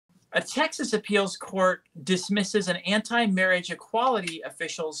A Texas appeals court dismisses an anti-marriage equality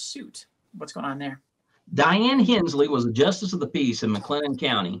official's suit. What's going on there? Dianne Hensley was a justice of the peace in McLennan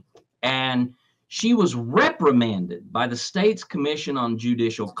County, and she was reprimanded by the state's Commission on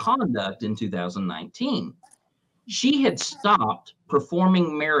Judicial Conduct in 2019. She had stopped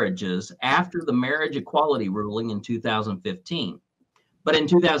performing marriages after the marriage equality ruling in 2015. But in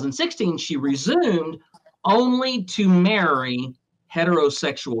 2016, she resumed only to marry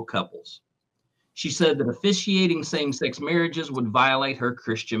heterosexual couples. She said that officiating same-sex marriages would violate her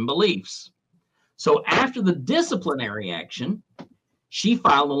Christian beliefs. So after the disciplinary action, she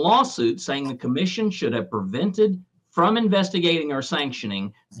filed a lawsuit saying the commission should have prevented from investigating or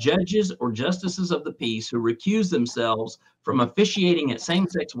sanctioning judges or justices of the peace who recuse themselves from officiating at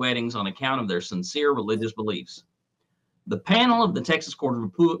same-sex weddings on account of their sincere religious beliefs. The panel of the Texas Court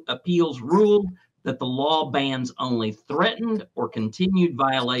of Appeals ruled that the law bans only threatened or continued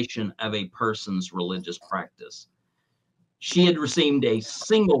violation of a person's religious practice. She had received a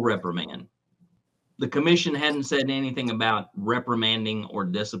single reprimand. The commission hadn't said anything about reprimanding or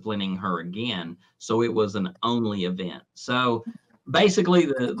disciplining her again, so it was an only event. So basically,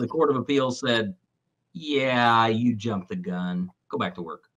 the Court of Appeals said, yeah, you jumped the gun. Go back to work.